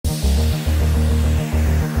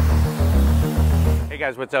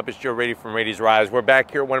guys, what's up? It's Joe Raiti from Raiti's Rise. We're back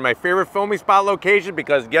here at one of my favorite filming spot locations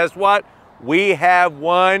because guess what? We have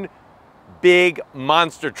one big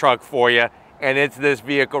monster truck for you, and it's this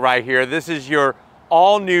vehicle right here. This is your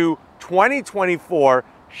all-new 2024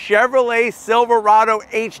 Chevrolet Silverado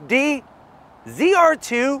HD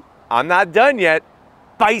ZR2, I'm not done yet,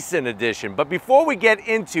 Bison Edition. But before we get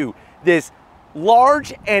into this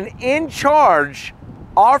large and in charge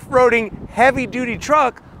off-roading heavy-duty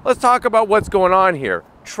truck, let's talk about what's going on here.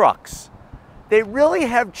 Trucks. They really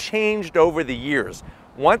have changed over the years.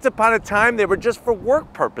 Once upon a time, they were just for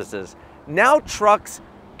work purposes. Now trucks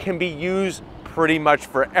can be used pretty much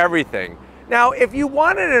for everything. Now, if you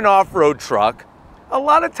wanted an off-road truck, a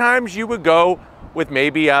lot of times you would go with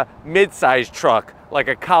maybe a mid-sized truck, like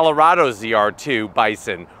a Colorado ZR2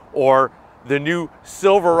 Bison, or the new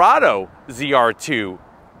Silverado ZR2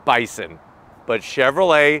 Bison. But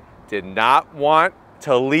Chevrolet did not want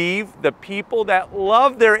to leave the people that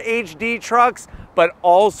love their HD trucks, but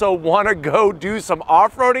also want to go do some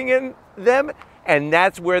off-roading in them. And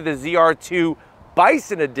that's where the ZR2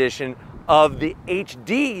 Bison edition of the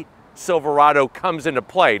HD Silverado comes into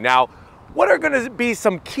play. Now, what are going to be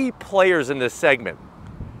some key players in this segment?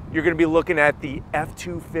 You're going to be looking at the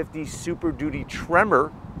F-250 Super Duty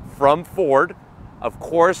Tremor from Ford. Of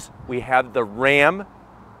course, we have the Ram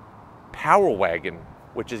Power Wagon,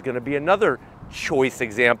 which is going to be another choice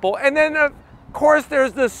example. And then, of course,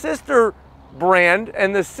 there's the sister brand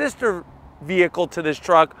and the sister vehicle to this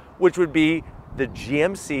truck, which would be the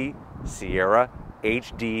GMC Sierra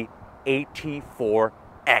HD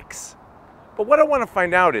AT4X. But what I want to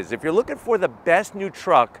find out is, if you're looking for the best new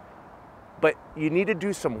truck, but you need to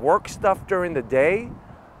do some work stuff during the day,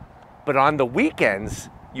 but on the weekends,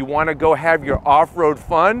 you want to go have your off-road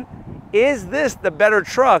fun, is this the better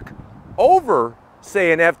truck over,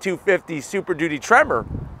 say, an F-250 Super Duty Tremor?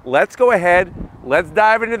 Let's go ahead, let's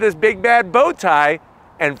dive into this big bad bow tie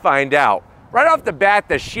and find out. Right off the bat,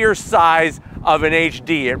 the sheer size of an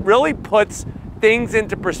HD, it really puts things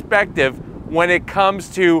into perspective when it comes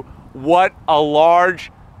to what a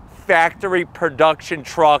large factory production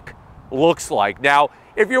truck looks like. Now,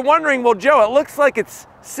 if you're wondering, well, Joe, it looks like it's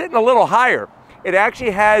sitting a little higher. It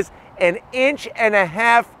actually has an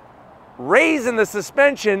 1.5 inch raise in the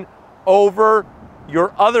suspension over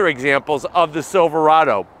your other examples of the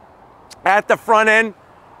Silverado. At the front end,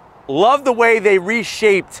 love the way they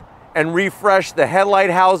reshaped and refreshed the headlight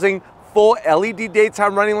housing, full LED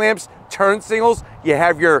daytime running lamps, turn signals. You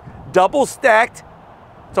have your double stacked,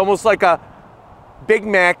 it's almost like a Big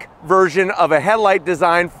Mac version of a headlight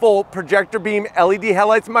design, full projector beam LED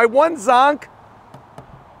headlights. My one zonk,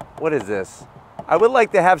 what is this? I would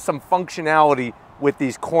like to have some functionality with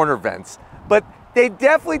these corner vents, but they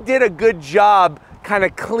definitely did a good job kind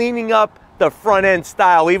of cleaning up the front end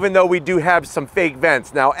style, even though we do have some fake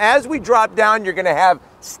vents. Now, as we drop down, you're gonna have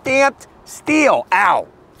stamped steel, ow,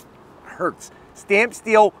 hurts. Stamped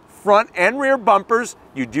steel front and rear bumpers.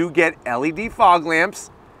 You do get LED fog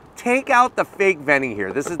lamps. Take out the fake venting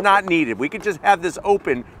here. This is not needed. We could just have this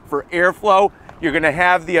open for airflow. You're gonna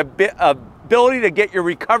have the ability to get your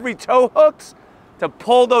recovery tow hooks to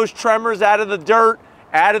pull those tremors out of the dirt,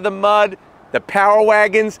 out of the mud, the power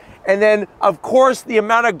wagons. And then, of course, the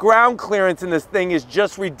amount of ground clearance in this thing is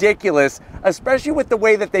just ridiculous, especially with the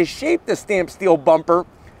way that they shaped the stamped steel bumper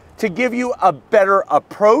to give you a better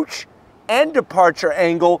approach and departure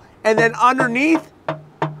angle. And then underneath,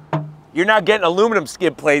 you're not getting aluminum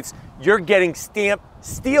skid plates, you're getting stamped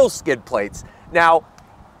steel skid plates. Now,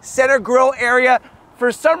 center grille area,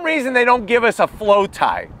 for some reason they don't give us a flow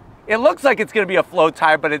tie. It looks like it's gonna be a flow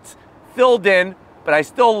tie, but it's filled in, but I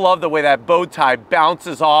still love the way that bow tie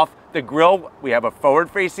bounces off the grille. We have a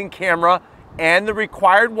forward-facing camera and the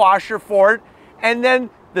required washer for it, and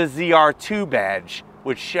then the ZR2 badge,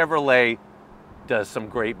 which Chevrolet does some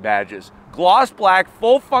great badges. Gloss black,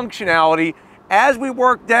 full functionality. As we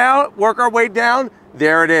work our way down,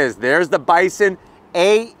 there it is. There's the Bison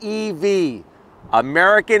AEV,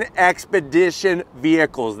 American Expedition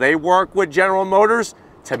Vehicles. They work with General Motors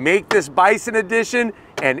to make this Bison edition,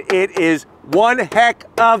 and it is one heck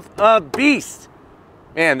of a beast.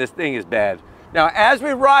 Man, this thing is bad. Now, as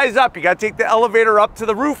we rise up, you gotta take the elevator up to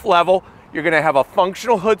the roof level. You're gonna have a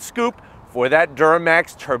functional hood scoop for that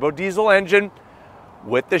Duramax turbo diesel engine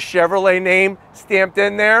with the Chevrolet name stamped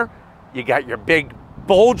in there. You got your big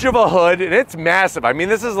bulge of a hood, and it's massive. I mean,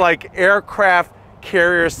 this is like aircraft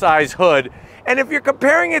carrier size hood. And if you're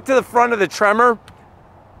comparing it to the front of the Tremor,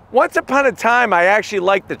 once upon a time, I actually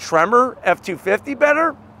liked the Tremor F-250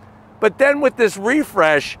 better. But then with this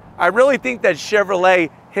refresh, I really think that Chevrolet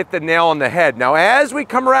hit the nail on the head. Now, as we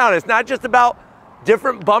come around, it's not just about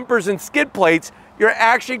different bumpers and skid plates. you're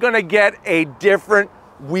actually gonna get a different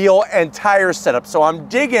wheel and tire setup. So I'm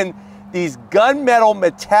digging these gunmetal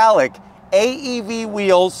metallic AEV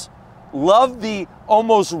wheels. Love the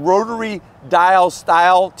almost rotary dial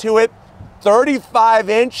style to it.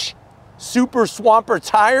 35-inch Super Swamper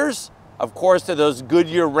tires. Of course, they're those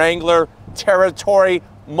Goodyear Wrangler Territory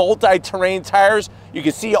multi-terrain tires. You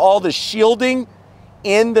can see all the shielding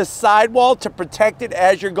in the sidewall to protect it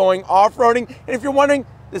as you're going off-roading. And if you're wondering,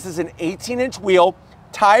 this is an 18-inch wheel.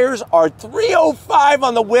 Tires are 305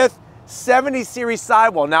 on the width, 70 series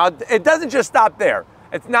sidewall. Now, it doesn't just stop there.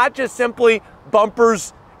 It's not just simply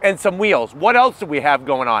bumpers and some wheels. What else do we have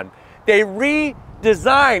going on? They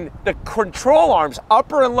redesigned the control arms,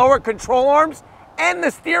 upper and lower control arms, and the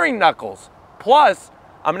steering knuckles. Plus,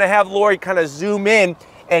 I'm gonna have Lori kind of zoom in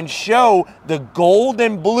and show the gold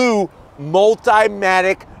and blue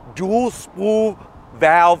Multimatic dual spool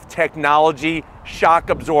valve technology shock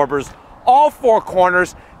absorbers, all four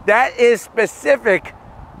corners. That is specific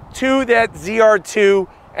to that ZR2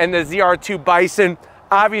 and the ZR2 Bison,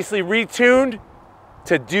 obviously retuned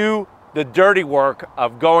to do the dirty work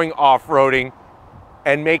of going off-roading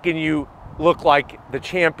and making you look like the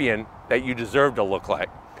champion that you deserve to look like.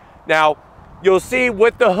 Now, you'll see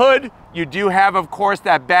with the hood, you do have, of course,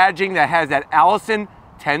 that badging that has that Allison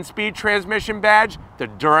 10-speed transmission badge, the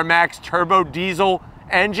Duramax turbo diesel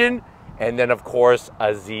engine, and then, of course,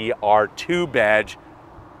 a ZR2 badge.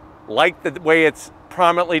 Like the way it's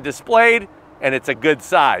prominently displayed, and it's a good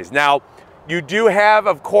size. Now, you do have,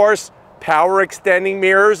 of course, power extending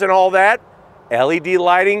mirrors and all that, LED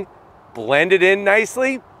lighting blended in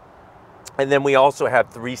nicely, and then we also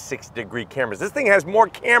have 360-degree cameras. This thing has more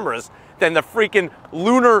cameras than the freaking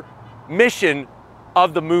lunar mission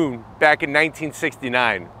of the moon back in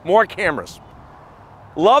 1969. More cameras.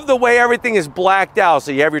 Love the way everything is blacked out.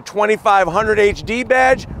 So you have your 2500 HD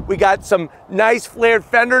badge. We got some nice flared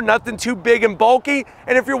fender, nothing too big and bulky.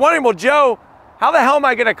 And if you're wondering, well, Joe, how the hell am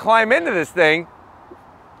I gonna climb into this thing?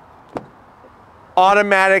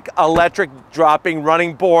 Automatic electric dropping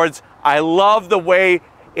running boards. I love the way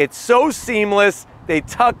it's so seamless. They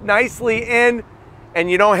tuck nicely in and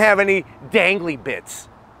you don't have any dangly bits.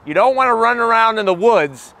 You don't want to run around in the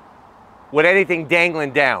woods with anything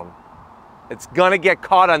dangling down. It's gonna get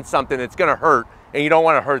caught on something, it's gonna hurt, and you don't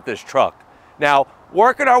want to hurt this truck. Now,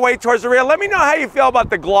 working our way towards the rear, let me know how you feel about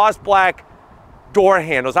the gloss black door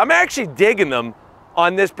handles. I'm actually digging them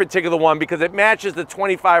on this particular one because it matches the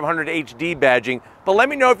 2500 HD badging, but let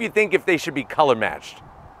me know if you think if they should be color matched.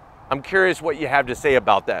 I'm curious what you have to say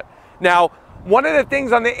about that. Now, one of the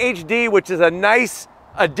things on the HD, which is a nice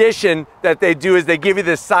addition that they do, is they give you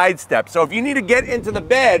this side step. So if you need to get into the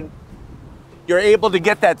bed, you're able to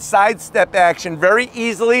get that side step action very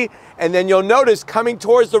easily. And then you'll notice coming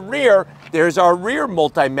towards the rear, there's our rear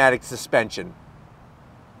Multimatic suspension.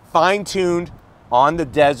 Fine-tuned on the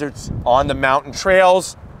deserts, on the mountain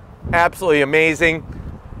trails. Absolutely amazing.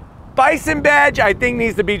 Bison badge, I think,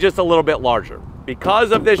 needs to be just a little bit larger.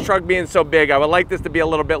 Because of this truck being so big, I would like this to be a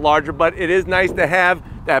little bit larger, but it is nice to have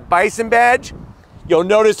that Bison badge. You'll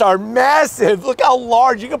notice our massive, look how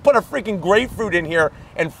large, you can put a freaking grapefruit in here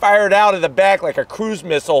and fire it out of the back like a cruise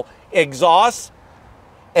missile exhaust.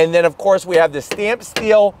 And then, of course, we have the stamped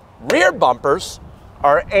steel rear bumpers,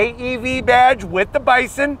 our AEV badge with the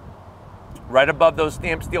Bison, right above those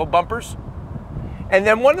stamped steel bumpers. And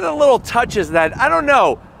then one of the little touches that, I don't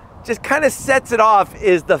know, just kind of sets it off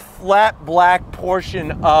is the flat black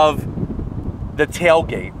portion of the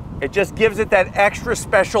tailgate. It just gives it that extra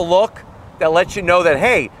special look that lets you know that,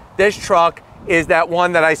 hey, this truck is that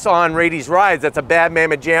one that I saw on Raiti's Rides. That's a Bad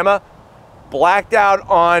Mama Jamma. Blacked out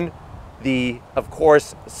on the, of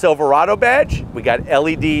course, Silverado badge. We got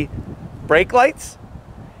LED brake lights.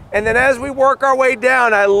 And then as we work our way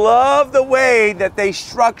down, I love the way that they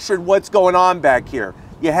structured what's going on back here.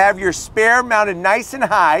 You have your spare mounted nice and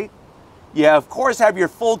high. You, of course, have your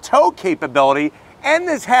full tow capability. And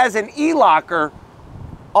this has an e-locker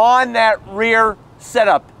on that rear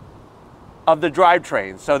setup of the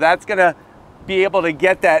drivetrain. So that's gonna be able to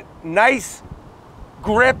get that nice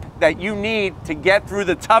grip that you need to get through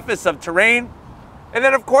the toughest of terrain. And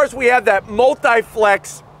then, of course, we have that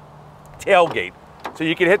multi-flex tailgate. So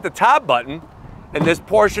you can hit the top button and this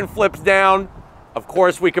portion flips down. Of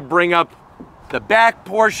course, we could bring up the back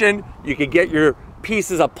portion. You could get your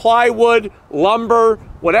pieces of plywood, lumber,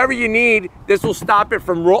 whatever you need. This will stop it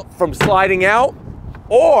from sliding out,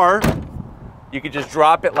 or you could just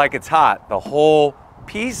drop it like it's hot, the whole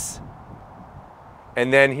piece.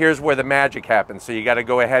 And then here's where the magic happens. So you got to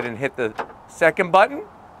go ahead and hit the second button,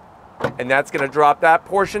 and that's going to drop that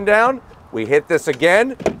portion down. We hit this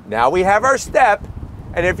again. Now we have our step,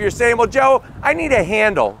 And if you're saying, well, Joe, I need a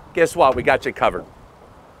handle, guess what? We got you covered.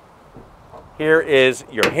 Here is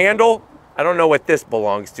your handle. I don't know what this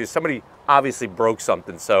belongs to. Somebody obviously broke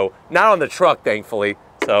something, so not on the truck, thankfully.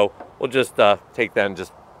 So we'll just take that and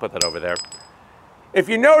just put that over there. If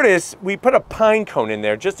you notice, we put a pine cone in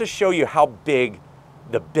there just to show you how big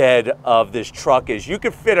the bed of this truck is. You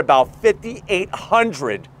could fit about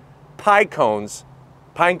 5,800 pine cones,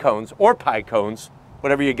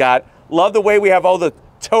 whatever you got. Love the way we have all the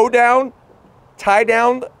toe down, tie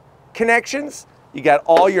down connections. You got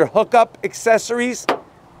all your hookup accessories.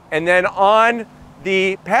 And then on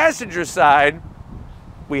the passenger side,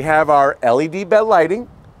 we have our LED bed lighting,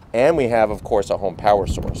 and we have, of course, a home power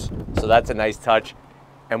source. So that's a nice touch.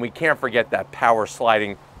 And we can't forget that power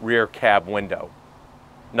sliding rear cab window.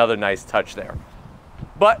 Another nice touch there.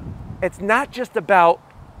 But it's not just about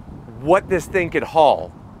what this thing could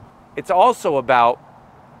haul. It's also about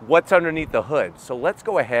what's underneath the hood. So let's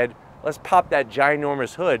go ahead, let's pop that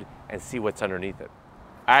ginormous hood and see what's underneath it.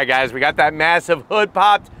 All right, guys, we got that massive hood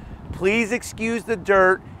popped. Please excuse the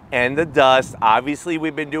dirt and the dust. Obviously,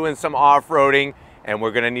 we've been doing some off-roading, and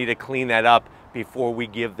we're gonna need to clean that up before we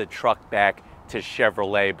give the truck back to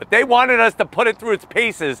Chevrolet. But they wanted us to put it through its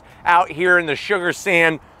paces out here in the sugar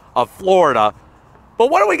sand of Florida. But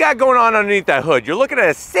what do we got going on underneath that hood? You're looking at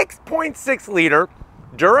a 6.6 liter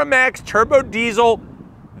Duramax turbo diesel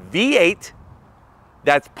V8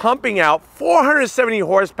 that's pumping out 470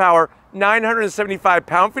 horsepower, 975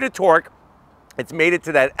 pound-feet of torque. It's made it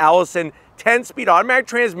to that Allison 10-speed automatic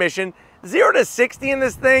transmission. 0 to 60 in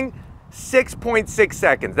this thing, 6.6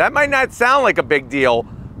 seconds. That might not sound like a big deal,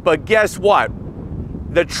 but guess what?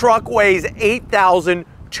 The truck weighs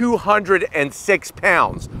 8,206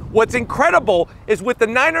 pounds. What's incredible is with the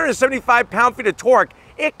 975 pound-feet of torque,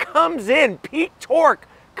 it comes in, peak torque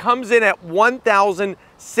comes in at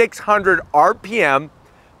 1,600 RPM.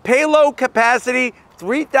 Payload capacity,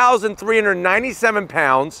 3,397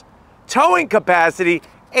 pounds. Towing capacity,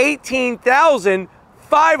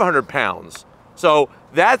 18,500 pounds. So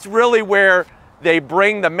that's really where they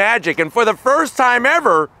bring the magic. And for the first time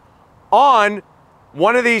ever on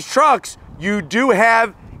one of these trucks, you do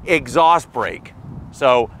have exhaust brake.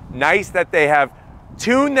 So nice that they have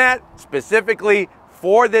tuned that specifically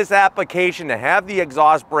for this application to have the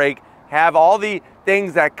exhaust brake, have all the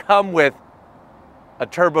things that come with a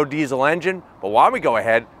turbo diesel engine. But why don't we go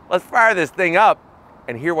ahead, let's fire this thing up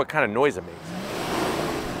and hear what kind of noise it makes.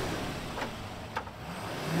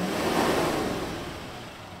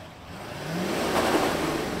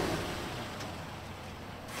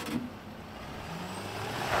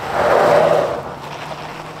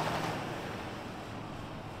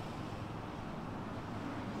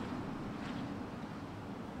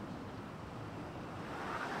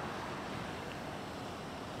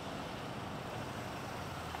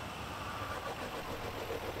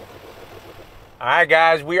 All right,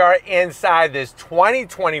 guys, we are inside this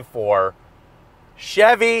 2024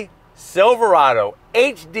 Chevy Silverado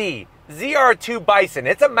HD ZR2 Bison.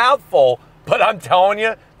 It's a mouthful, but I'm telling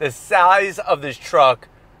you, the size of this truck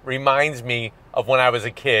reminds me of when I was a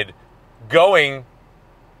kid going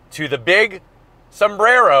to the big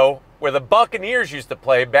sombrero where the Buccaneers used to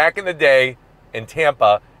play back in the day in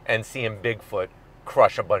Tampa and seeing Bigfoot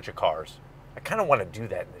crush a bunch of cars. I kind of want to do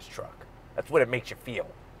that in this truck. That's what it makes you feel.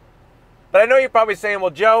 But I know you're probably saying, well,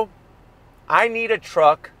 Joe, I need a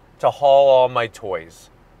truck to haul all my toys.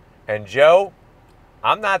 And Joe,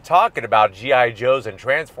 I'm not talking about G.I. Joes and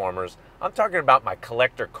Transformers. I'm talking about my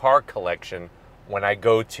collector car collection when I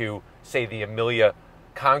go to, say, the Amelia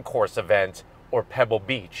Concourse event or Pebble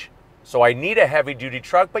Beach. So I need a heavy-duty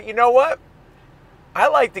truck, but you know what? I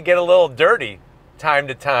like to get a little dirty time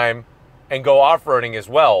to time and go off-roading as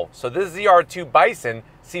well. So this ZR2 Bison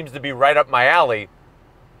seems to be right up my alley.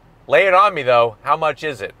 Lay it on me, though. How much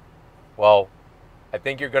is it? Well, I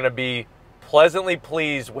think you're going to be pleasantly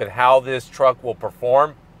pleased with how this truck will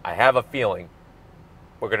perform. I have a feeling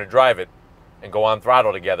we're going to drive it and go on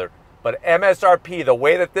throttle together. But MSRP, the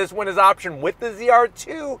way that this one is optioned with the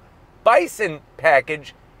ZR2 Bison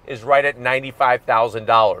package, is right at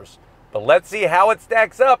 $95,000. But let's see how it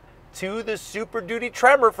stacks up to the Super Duty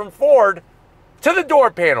Tremor from Ford. To the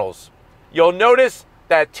door panels, you'll notice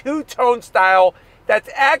that two-tone style that's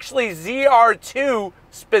actually ZR2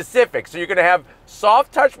 specific. So you're going to have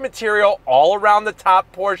soft touch material all around the top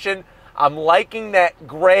portion. I'm liking that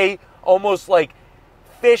gray, almost like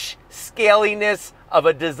fish scaliness of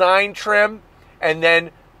a design trim. And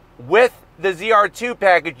then with the ZR2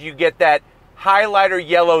 package, you get that highlighter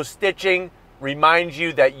yellow stitching. Reminds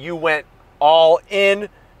you that you went all in.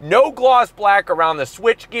 No gloss black around the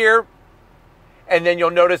switch gear. And then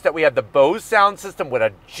you'll notice that we have the Bose sound system with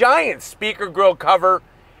a giant speaker grill cover.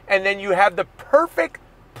 And then you have the perfect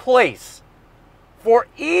place for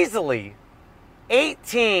easily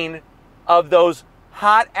 18 of those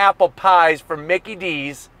hot apple pies from Mickey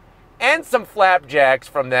D's and some flapjacks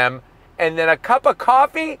from them, and then a cup of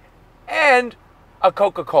coffee and a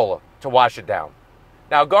Coca-Cola to wash it down.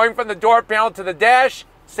 Now, going from the door panel to the dash,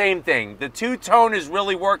 same thing. The two-tone is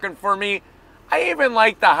really working for me. I even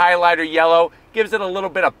like the highlighter yellow. Gives it a little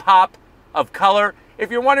bit of pop of color. If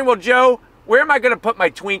you're wondering, well, Joe, where am I going to put my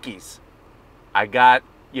Twinkies? I got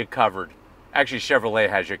you covered. Actually, Chevrolet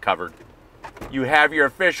has you covered. You have your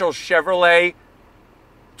official Chevrolet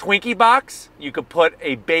Twinkie box. You could put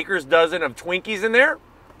a baker's dozen of Twinkies in there.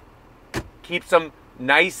 Keeps them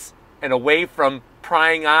nice and away from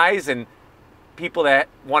prying eyes and people that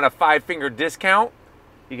want a 5-finger discount.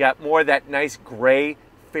 You got more of that nice gray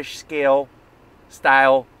fish scale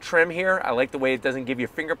style trim here. I like the way it doesn't give you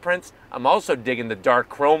fingerprints. I'm also digging the dark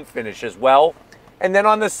chrome finish as well. And then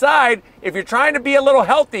on the side, if you're trying to be a little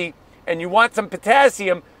healthy and you want some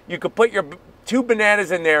potassium, you could put your 2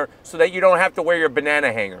 bananas in there so that you don't have to wear your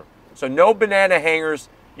banana hanger. So no banana hangers.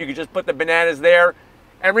 You can just put the bananas there.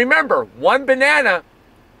 And remember, 1 banana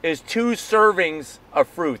is 2 servings of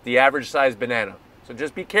fruit, the average size banana. So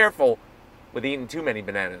just be careful with eating too many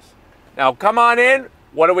bananas. Now come on in.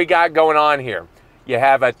 What do we got going on here? You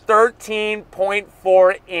have a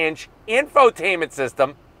 13.4-inch infotainment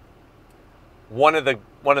system. One of the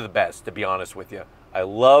best, to be honest with you. I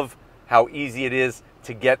love how easy it is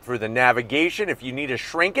to get through the navigation. If you need to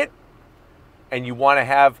shrink it and you want to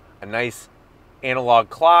have a nice analog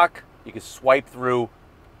clock, you can swipe through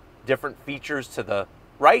different features to the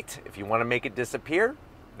right. If you want to make it disappear,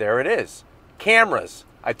 there it is. Cameras.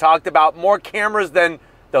 I talked about more cameras than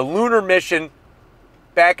the lunar mission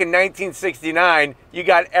back in 1969. You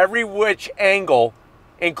got every which angle,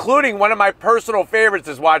 including one of my personal favorites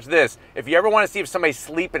is, watch this. If you ever want to see if somebody's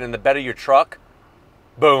sleeping in the bed of your truck,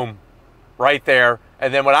 boom, right there.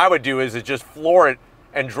 And then what I would do is just floor it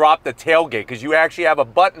and drop the tailgate, because you actually have a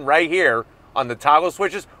button right here on the toggle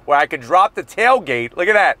switches where I could drop the tailgate, look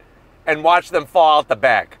at that, and watch them fall out the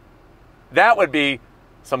back. That would be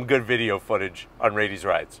some good video footage on Raiti's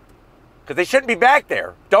Rides, because they shouldn't be back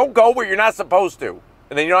there. Don't go where you're not supposed to,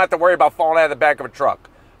 and then you don't have to worry about falling out of the back of a truck.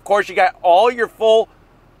 Of course, you got all your full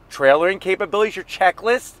trailering capabilities, your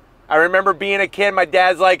checklist. I remember being a kid, my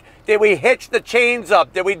dad's like, did we hitch the chains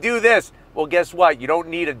up? Did we do this? Well, guess what? You don't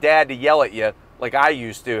need a dad to yell at you like I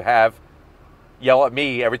used to have yell at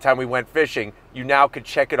me every time we went fishing. You now could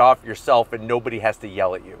check it off yourself and nobody has to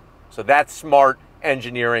yell at you. So that's smart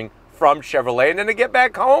engineering from Chevrolet. And then to get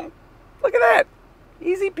back home, look at that.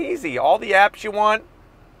 Easy peasy. All the apps you want,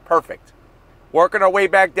 perfect. Working our way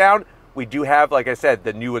back down, we do have, like I said,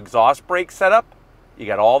 the new exhaust brake setup. You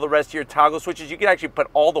got all the rest of your toggle switches. You can actually put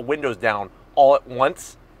all the windows down all at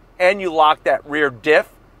once. And you lock that rear diff.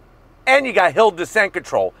 And you got hill descent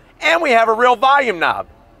control. And we have a real volume knob,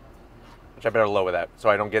 which I better lower that so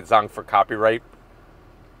I don't get zonked for copyright.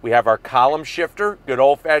 We have our column shifter, good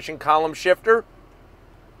old-fashioned column shifter.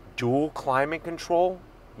 Dual climate control.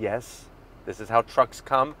 Yes, this is how trucks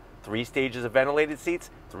come. 3 stages of ventilated seats,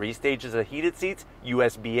 3 stages of heated seats,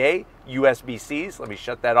 USB-A, USB-Cs. Let me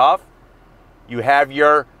shut that off. You have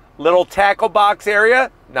your little tackle box area,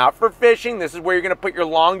 not for fishing. This is where you're going to put your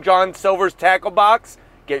Long John Silver's tackle box.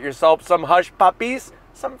 Get yourself some hush puppies,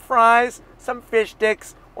 some fries, some fish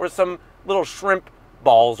sticks, or some little shrimp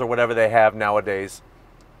balls or whatever they have nowadays.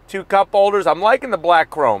 2 cup holders. I'm liking the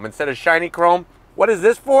black chrome instead of shiny chrome. What is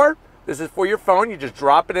this for? This is for your phone. You just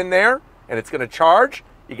drop it in there and it's going to charge.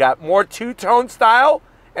 You got more 2-tone style.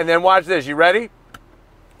 And then watch this. You ready?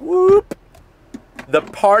 Whoop. The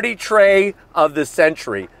party tray of the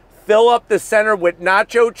century. Fill up the center with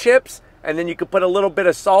nacho chips, and then you can put a little bit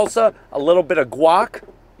of salsa, a little bit of guac.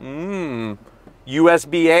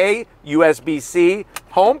 USB-A, USB-C,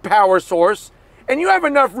 home power source, and you have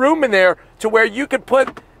enough room in there to where you could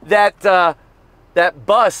put that that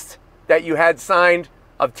bust that you had signed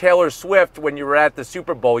of Taylor Swift when you were at the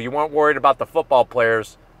Super Bowl. You weren't worried about the football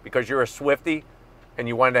players because you're a Swiftie, and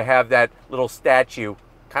you wanted to have that little statue.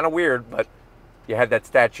 Kind of weird, but you had that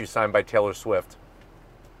statue signed by Taylor Swift.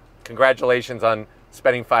 Congratulations on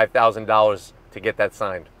spending $5,000 to get that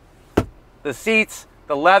signed. The seats,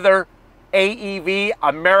 the leather, AEV,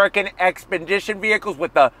 American Expedition vehicles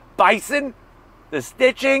with the Bison, the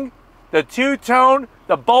stitching, the 2-tone,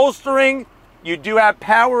 the bolstering. You do have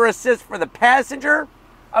power assist for the passenger.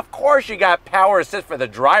 Of course you got power assist for the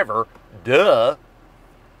driver. Duh.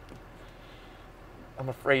 I'm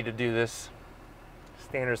afraid to do this.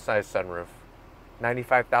 Standard size sunroof.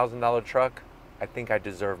 $95,000 truck. I think I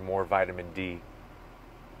deserve more vitamin D,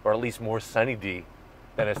 or at least more sunny D,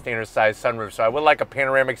 than a standard size sunroof. So I would like a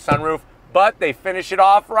panoramic sunroof, but they finish it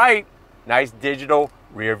off right. Nice digital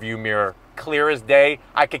rear view mirror, clear as day.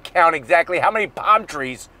 I could count exactly how many palm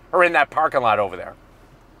trees are in that parking lot over there.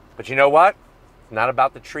 But you know what? It's not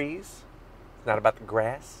about the trees. It's not about the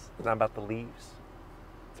grass. It's not about the leaves.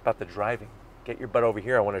 It's about the driving. Get your butt over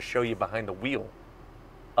here. I want to show you behind the wheel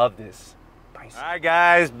of this Bison. All right,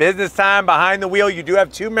 guys, business time behind the wheel. You do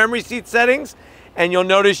have 2 memory seat settings, and you'll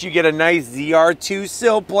notice you get a nice ZR2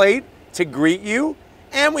 sill plate to greet you.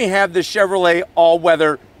 And we have the Chevrolet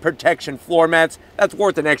all-weather protection floor mats. That's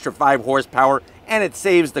worth an extra 5 horsepower, and it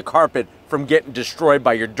saves the carpet from getting destroyed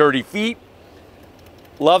by your dirty feet.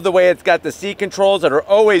 Love the way it's got the seat controls that are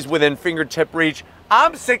always within fingertip reach.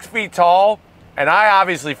 I'm 6 feet tall, and I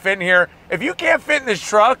obviously fit in here. If you can't fit in this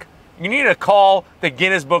truck, you need to call the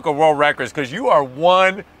Guinness Book of World Records, because you are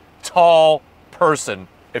one tall person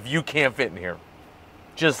if you can't fit in here.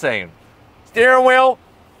 Just saying. Steering wheel,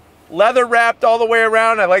 leather wrapped all the way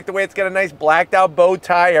around. I like the way it's got a nice blacked out bow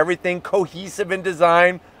tie, everything cohesive in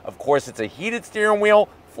design. Of course, it's a heated steering wheel,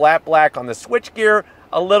 flat black on the switchgear,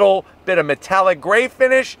 a little bit of metallic gray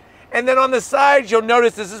finish. And then on the sides, you'll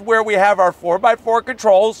notice this is where we have our 4x4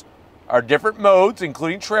 controls, our different modes,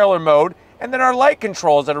 including trailer mode, and then our light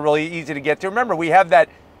controls that are really easy to get to. Remember, we have that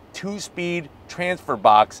 2-speed transfer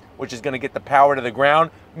box, which is going to get the power to the ground,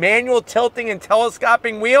 manual tilting and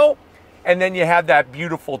telescoping wheel, and then you have that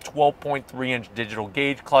beautiful 12.3-inch digital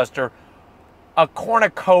gauge cluster, a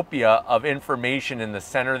cornucopia of information in the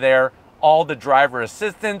center there, all the driver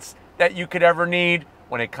assistance that you could ever need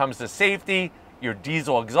when it comes to safety, your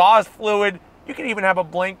diesel exhaust fluid. You can even have a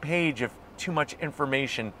blank page if too much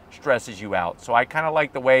information stresses you out. So I kind of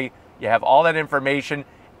like the way you have all that information,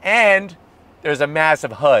 and there's a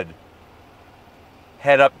massive HUD,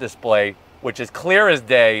 head-up display, which is clear as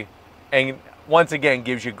day, and once again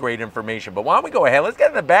gives you great information. But why don't we go ahead, let's get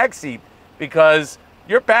in the back seat, because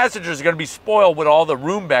your passengers are going to be spoiled with all the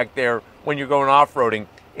room back there when you're going off-roading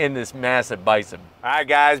in this massive Bison. All right,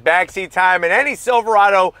 guys, backseat time. And any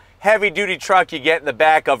Silverado heavy-duty truck you get in the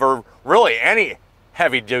back of, or really any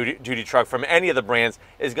heavy-duty truck from any of the brands,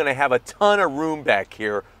 is going to have a ton of room back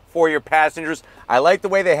here for your passengers. I like the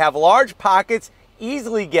way they have large pockets,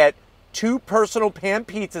 easily get 2 personal pan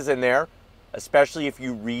pizzas in there, especially if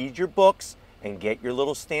you read your books and get your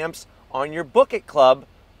little stamps on your Book It Club.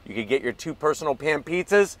 You could get your 2 personal pan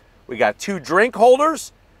pizzas. We got 2 drink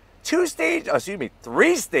holders, 3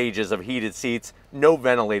 stages of heated seats, no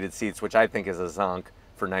ventilated seats, which I think is a zonk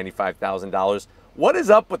for $95,000. What is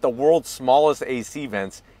up with the world's smallest AC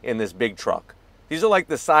vents in this big truck? These are like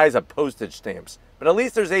the size of postage stamps. But at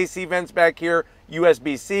least there's AC vents back here,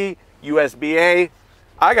 USB-C, USB-A.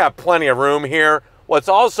 I got plenty of room here. What's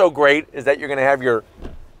also great is that you're gonna have your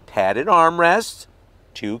padded armrest,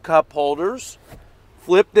 2 cup holders.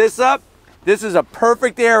 Flip this up. This is a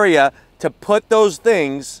perfect area to put those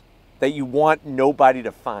things that you want nobody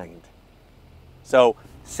to find. So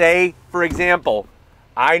say, for example,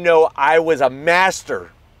 I know I was a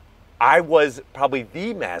master. I was probably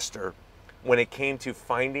the master when it came to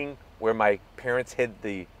finding where my parents hid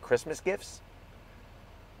the Christmas gifts.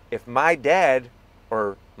 If my dad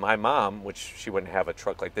or my mom, which she wouldn't have a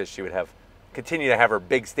truck like this, she would continue to have her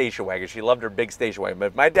big station wagon. She loved her big station wagon. But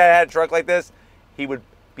if my dad had a truck like this, he would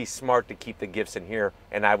be smart to keep the gifts in here,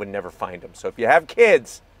 and I would never find them. So if you have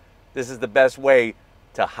kids, this is the best way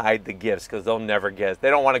to hide the gifts, because they'll never guess. They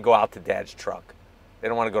don't want to go out to Dad's truck. They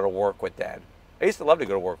don't want to go to work with Dad. I used to love to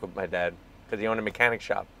go to work with my dad because he owned a mechanic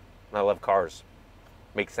shop, and I love cars.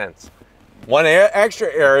 Makes sense. One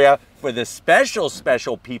extra area for the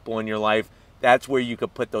special people in your life, that's where you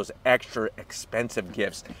could put those extra expensive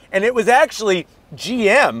gifts. And it was actually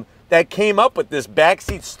GM that came up with this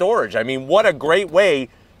backseat storage. I mean, what a great way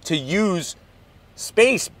to use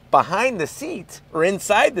space behind the seat or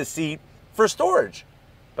inside the seat for storage.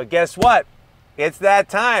 But guess what? It's that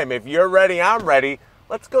time. If you're ready, I'm ready.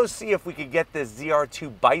 Let's go see if we could get this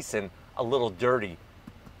ZR2 Bison a little dirty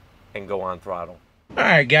and go on throttle. All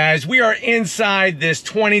right, guys, we are inside this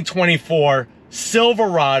 2024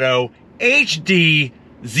 Silverado HD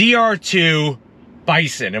ZR2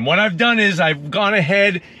 Bison. And what I've done is I've gone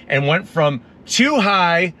ahead and went from 2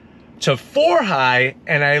 high to 4 high,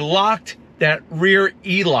 and I locked that rear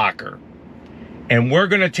E-locker. And we're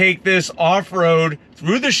gonna take this off-road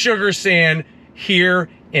through the sugar sand here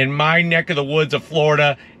in my neck of the woods of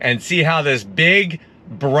Florida and see how this big,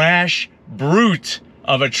 brash brute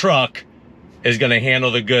of a truck is gonna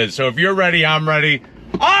handle the goods. So if you're ready, I'm ready.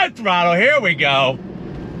 On throttle, here we go.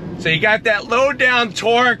 So you got that low down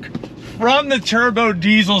torque, from the turbo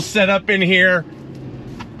diesel setup in here.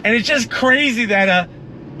 And it's just crazy that a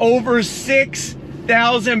over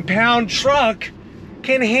 6,000 pound truck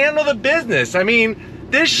can handle the business. I mean,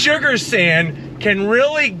 this sugar sand can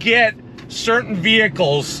really get certain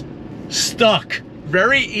vehicles stuck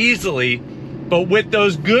very easily, but with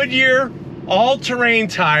those Goodyear all-terrain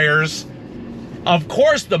tires, of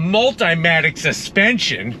course the Multimatic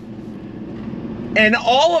suspension, and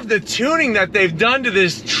all of the tuning that they've done to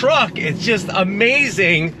this truck, it's just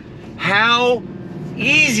amazing how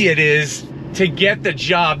easy it is to get the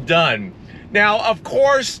job done. Now, of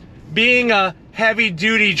course, being a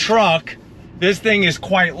heavy-duty truck, this thing is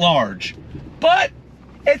quite large, but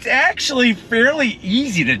it's actually fairly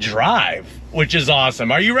easy to drive, which is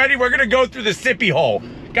awesome. Are you ready? We're gonna go through the sippy hole.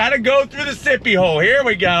 Gotta go through the sippy hole. Here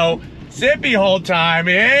we go. Sippy hole time.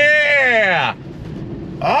 Yeah.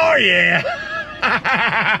 Oh yeah.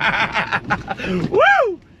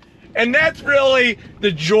 Woo! And that's really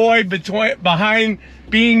the joy behind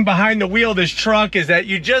being behind the wheel of this truck, is that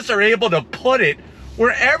you just are able to put it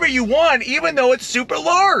wherever you want, even though it's super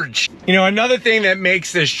large. You know, another thing that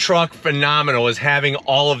makes this truck phenomenal is having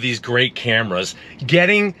all of these great cameras,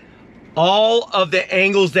 getting all of the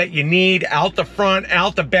angles that you need, out the front,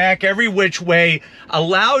 out the back, every which way,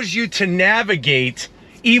 allows you to navigate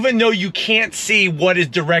even though you can't see what is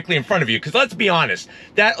directly in front of you. Because let's be honest,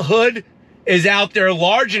 that hood is out there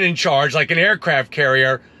large and in charge like an aircraft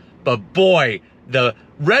carrier, but boy, the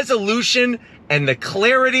resolution and the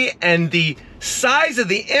clarity and the size of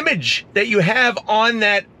the image that you have on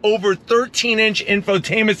that over 13-inch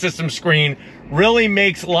infotainment system screen really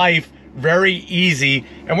makes life very easy.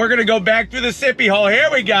 And we're gonna go back through the sippy hole. Here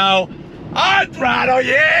we go. On throttle,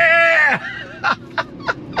 yeah!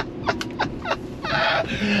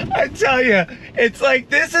 I tell you, it's like,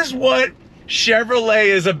 this is what Chevrolet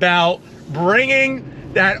is about,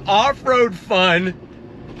 bringing that off-road fun,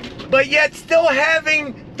 but yet still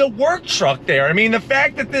having the work truck there. I mean, the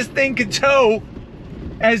fact that this thing can tow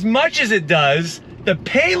as much as it does, the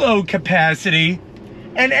payload capacity,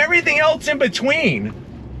 and everything else in between.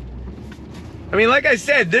 I mean, like I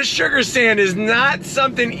said, this sugar sand is not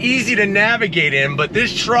something easy to navigate in, but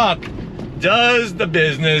this truck does the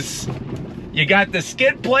business. You got the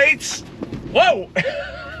skid plates, whoa,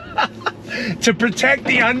 to protect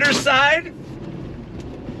the underside.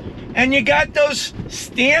 And you got those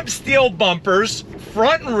stamped steel bumpers,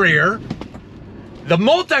 front and rear. The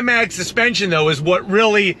Multimatic suspension, though, is what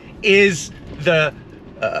really is the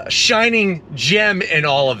shining gem in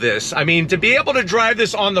all of this. I mean, to be able to drive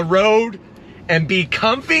this on the road and be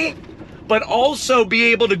comfy, but also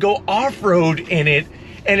be able to go off-road in it.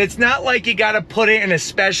 And it's not like you gotta put it in a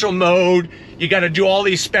special mode, you gotta do all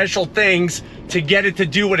these special things to get it to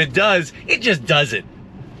do what it does. It just does it.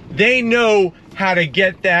 They know how to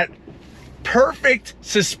get that perfect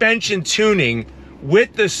suspension tuning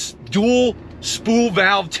with this dual spool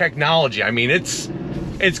valve technology. I mean, it's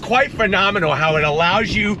quite phenomenal how it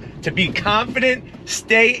allows you to be confident,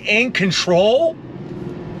 stay in control,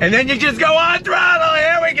 and then you just go on throttle.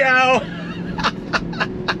 Here we go.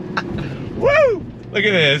 Woo! Look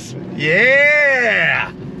at this.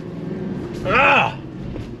 Yeah! Ah,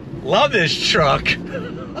 love this truck.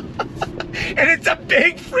 And it's a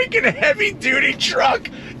big freaking heavy duty truck,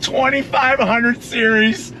 2500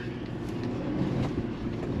 series.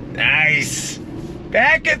 Nice.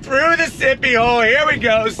 Backing through the sippy hole. Here we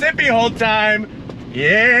go, sippy hole time.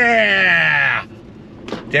 Yeah.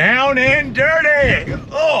 Down and dirty.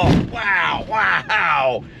 Oh, wow,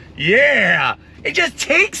 wow. Yeah. It just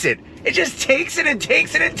takes it. It just takes it and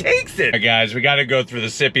takes it and takes it. All right, guys, we got to go through the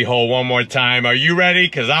sippy hole one more time. Are you ready?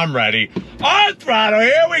 Because I'm ready. On throttle,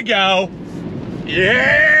 here we go.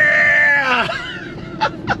 Yeah! I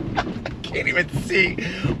can't even see.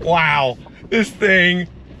 Wow, this thing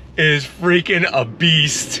is freaking a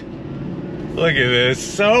beast. Look at this.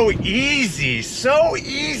 So easy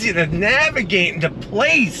to navigate into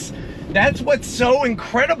place. That's what's so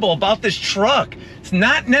incredible about this truck. It's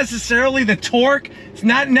not necessarily the torque, it's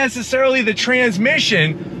not necessarily the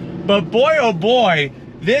transmission, but boy, oh boy,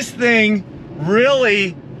 this thing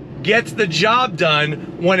really gets the job done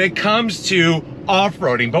when it comes to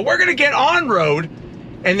off-roading. But we're gonna get on-road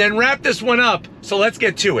and then wrap this one up, so let's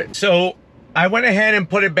get to it. So I went ahead and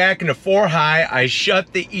put it back into 4 high. I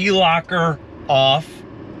shut the E-locker off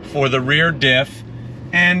for the rear diff.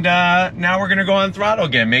 And now we're gonna go on throttle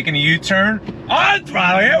again, making a U-turn. On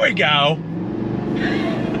throttle, here we go.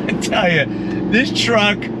 I tell you, this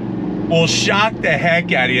truck will shock the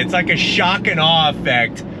heck out of you. It's like a shock and awe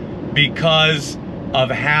effect because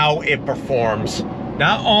of how it performs.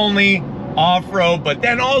 Not only off-road, but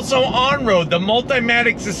then also on-road. The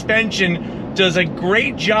Multimatic suspension does a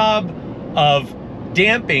great job of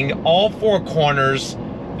damping all four corners,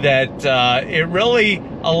 that it really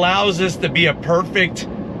allows us to be a perfect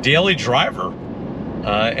daily driver.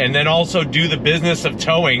 And then also do the business of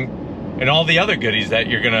towing and all the other goodies that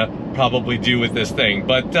you're gonna probably do with this thing.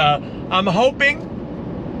 But I'm hoping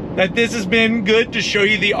that this has been good to show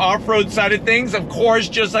you the off-road side of things. Of course,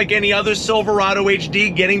 just like any other Silverado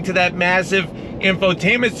HD, getting to that massive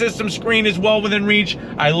infotainment system screen is well within reach.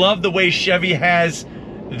 I love the way Chevy has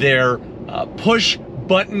their push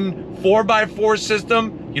button 4x4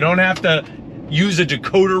 system. You don't have to use a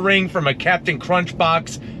decoder ring from a Captain Crunch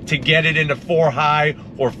box to get it into 4 high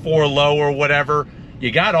or 4 low or whatever.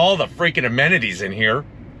 You got all the freaking amenities in here.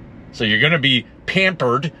 So you're gonna be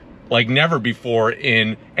pampered like never before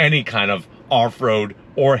in any kind of off-road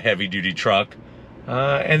or heavy-duty truck.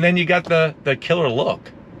 And then you got the killer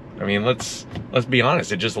look. I mean, let's be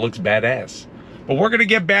honest, it just looks badass. But we're gonna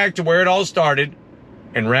get back to where it all started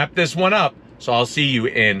and wrap this one up. So I'll see you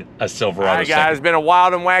in a Silverado. All right, guys, it's been a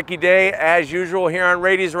wild and wacky day as usual here on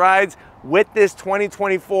Raiti's Rides with this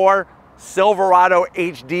 2024 Silverado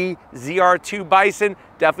HD ZR2 Bison.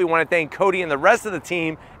 Definitely want to thank Cody and the rest of the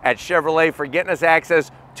team at Chevrolet for getting us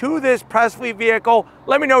access to this press fleet vehicle.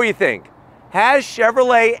 Let me know what you think. Has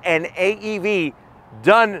Chevrolet and AEV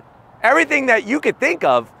done everything that you could think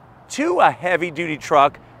of to a heavy duty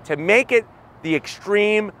truck to make it the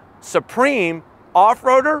extreme, supreme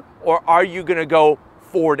off-roader, or are you gonna go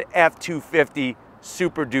Ford F-250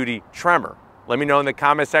 Super Duty Tremor? Let me know in the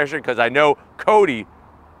comment section, because I know Cody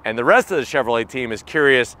and the rest of the Chevrolet team is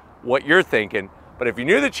curious what you're thinking. But if you're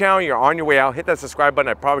new to the channel, you're on your way out, hit that subscribe button.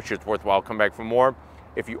 I promise you it's worthwhile. Come back for more.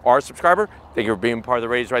 If you are a subscriber, thank you for being part of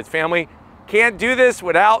the Raiti's Rides family. Can't do this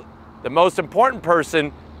without the most important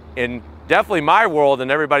person in definitely my world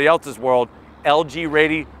and everybody else's world, LG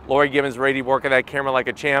Raiti, Lori Gibbons Raiti, working that camera like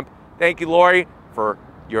a champ. Thank you, Lori, for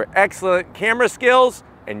your excellent camera skills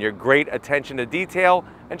and your great attention to detail.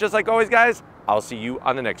 And just like always, guys, I'll see you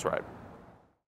on the next ride.